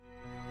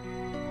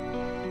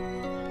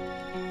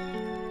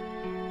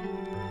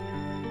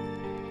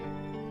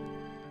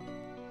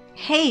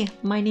Hey,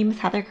 my name is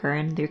Heather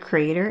Curran, the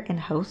creator and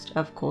host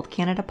of Cold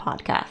Canada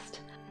Podcast.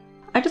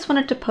 I just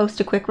wanted to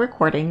post a quick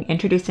recording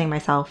introducing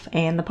myself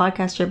and the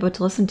podcast you're about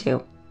to listen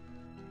to.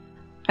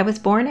 I was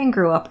born and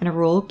grew up in a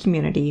rural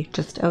community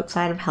just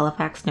outside of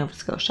Halifax, Nova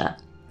Scotia.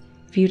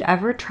 If you'd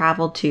ever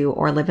traveled to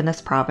or live in this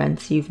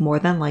province, you've more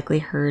than likely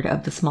heard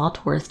of the small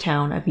tourist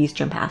town of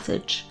Eastern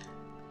Passage.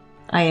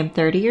 I am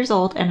 30 years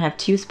old and have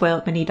two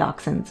spoiled mini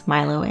dachshunds,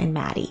 Milo and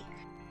Maddie.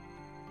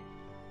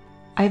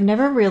 I've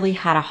never really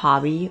had a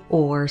hobby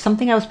or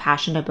something I was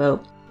passionate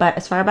about, but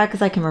as far back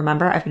as I can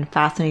remember, I've been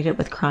fascinated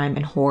with crime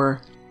and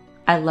horror.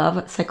 I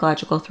love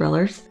psychological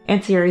thrillers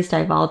and series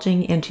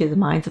divulging into the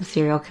minds of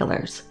serial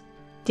killers.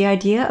 The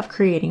idea of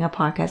creating a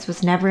podcast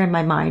was never in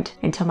my mind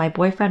until my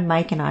boyfriend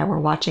Mike and I were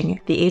watching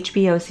the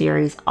HBO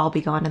series I'll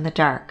Be Gone in the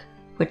Dark,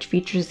 which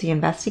features the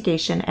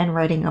investigation and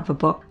writing of a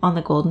book on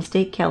the Golden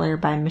State Killer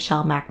by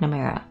Michelle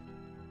McNamara.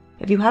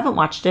 If you haven't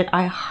watched it,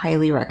 I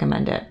highly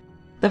recommend it.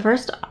 The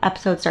first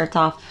episode starts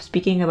off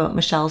speaking about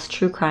Michelle's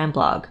true crime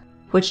blog,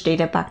 which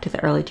dated back to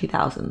the early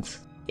 2000s.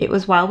 It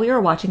was while we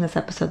were watching this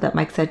episode that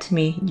Mike said to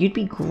me, "You'd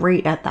be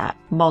great at that,"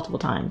 multiple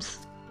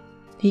times.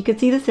 He could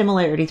see the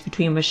similarities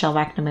between Michelle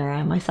McNamara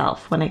and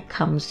myself when it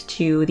comes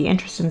to the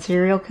interest in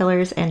serial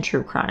killers and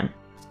true crime.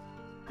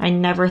 I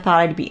never thought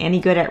I'd be any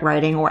good at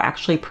writing or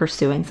actually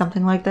pursuing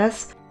something like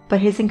this,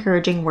 but his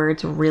encouraging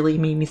words really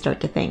made me start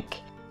to think.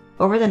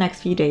 Over the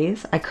next few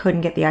days, I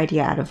couldn't get the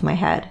idea out of my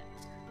head.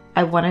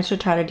 I wanted to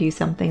try to do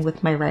something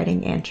with my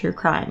writing and true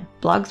crime.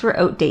 Blogs were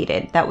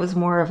outdated, that was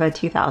more of a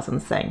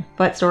 2000s thing,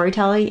 but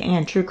storytelling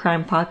and true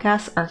crime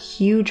podcasts are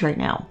huge right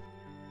now.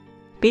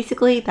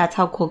 Basically, that's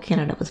how Cold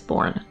Canada was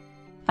born.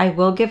 I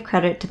will give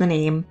credit to the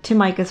name to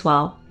Mike as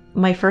well.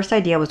 My first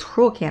idea was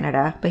Cruel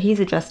Canada, but he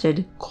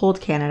suggested Cold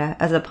Canada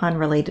as a pun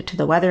related to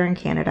the weather in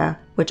Canada,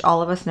 which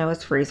all of us know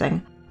is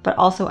freezing, but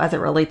also as it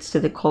relates to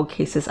the cold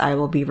cases I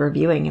will be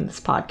reviewing in this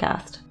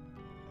podcast.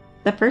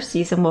 The first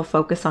season will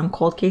focus on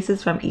cold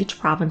cases from each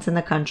province in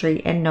the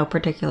country in no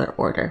particular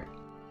order.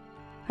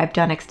 I've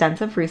done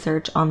extensive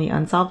research on the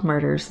unsolved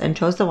murders and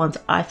chose the ones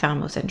I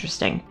found most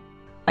interesting.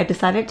 I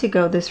decided to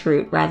go this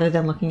route rather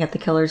than looking at the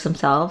killers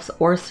themselves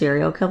or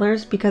serial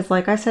killers because,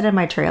 like I said in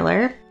my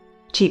trailer,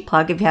 cheap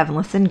plug if you haven't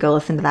listened, go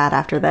listen to that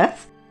after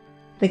this,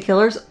 the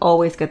killers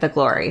always get the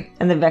glory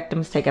and the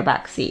victims take a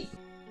back seat.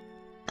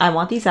 I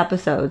want these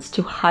episodes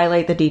to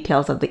highlight the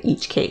details of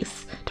each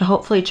case, to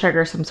hopefully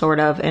trigger some sort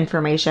of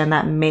information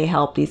that may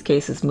help these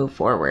cases move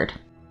forward.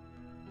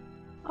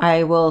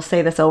 I will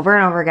say this over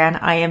and over again,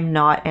 I am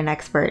not an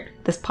expert.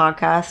 This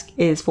podcast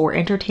is for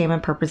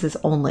entertainment purposes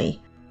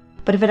only.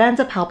 But if it ends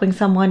up helping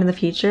someone in the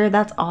future,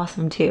 that's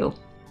awesome too.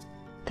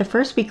 The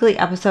first weekly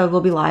episode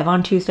will be live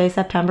on Tuesday,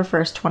 September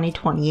 1st,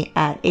 2020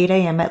 at 8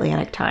 a.m.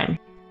 Atlantic time.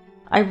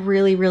 I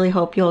really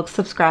hope you'll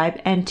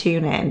subscribe and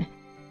tune in.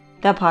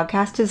 The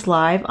podcast is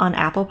live on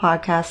Apple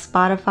Podcasts,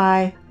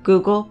 Spotify,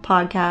 Google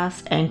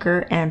Podcasts,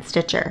 Anchor, and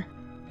Stitcher.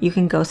 You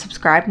can go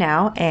subscribe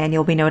now and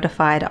you'll be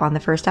notified on the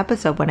first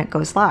episode when it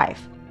goes live.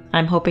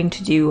 I'm hoping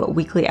to do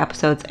weekly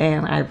episodes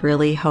and I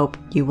really hope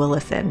you will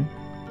listen.